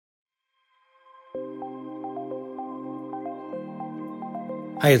Hi,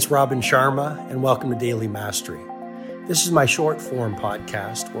 it's Robin Sharma, and welcome to Daily Mastery. This is my short-form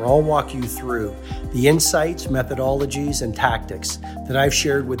podcast where I'll walk you through the insights, methodologies, and tactics that I've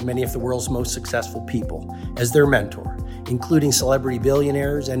shared with many of the world's most successful people as their mentor, including celebrity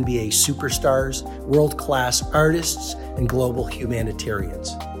billionaires, NBA superstars, world-class artists, and global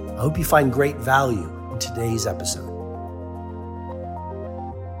humanitarians. I hope you find great value in today's episode.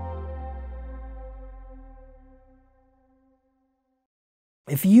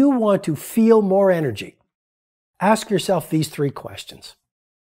 If you want to feel more energy, ask yourself these three questions.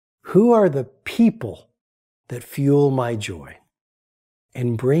 Who are the people that fuel my joy?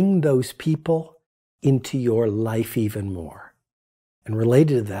 And bring those people into your life even more. And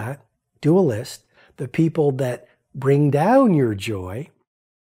related to that, do a list, the people that bring down your joy,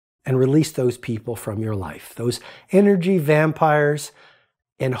 and release those people from your life. Those energy vampires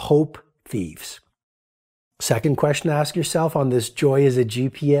and hope thieves. Second question to ask yourself on this joy as a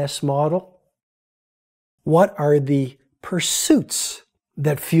GPS model. What are the pursuits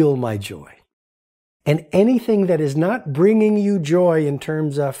that fuel my joy? And anything that is not bringing you joy in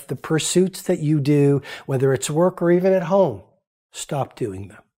terms of the pursuits that you do, whether it's work or even at home, stop doing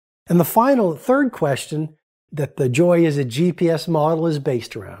them. And the final, third question that the joy as a GPS model is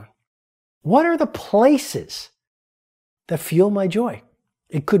based around. What are the places that fuel my joy?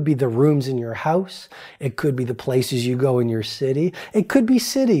 It could be the rooms in your house. It could be the places you go in your city. It could be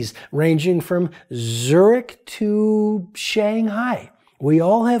cities ranging from Zurich to Shanghai. We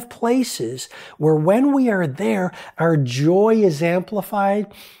all have places where when we are there, our joy is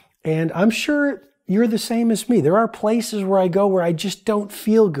amplified. And I'm sure you're the same as me. There are places where I go where I just don't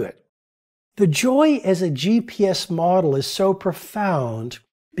feel good. The joy as a GPS model is so profound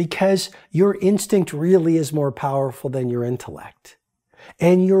because your instinct really is more powerful than your intellect.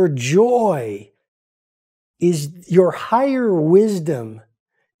 And your joy is your higher wisdom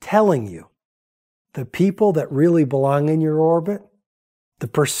telling you the people that really belong in your orbit, the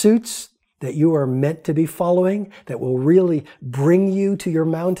pursuits that you are meant to be following that will really bring you to your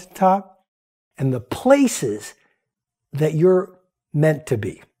mountaintop, and the places that you're meant to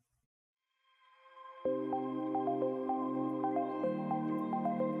be.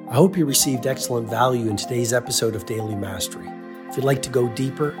 I hope you received excellent value in today's episode of Daily Mastery. If you'd like to go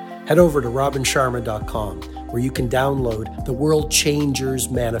deeper, head over to robinsharma.com, where you can download the World Changers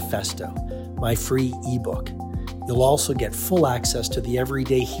Manifesto, my free ebook. You'll also get full access to the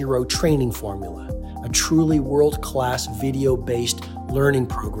Everyday Hero Training Formula, a truly world-class video-based learning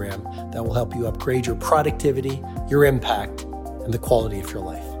program that will help you upgrade your productivity, your impact, and the quality of your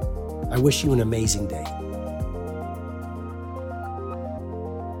life. I wish you an amazing day.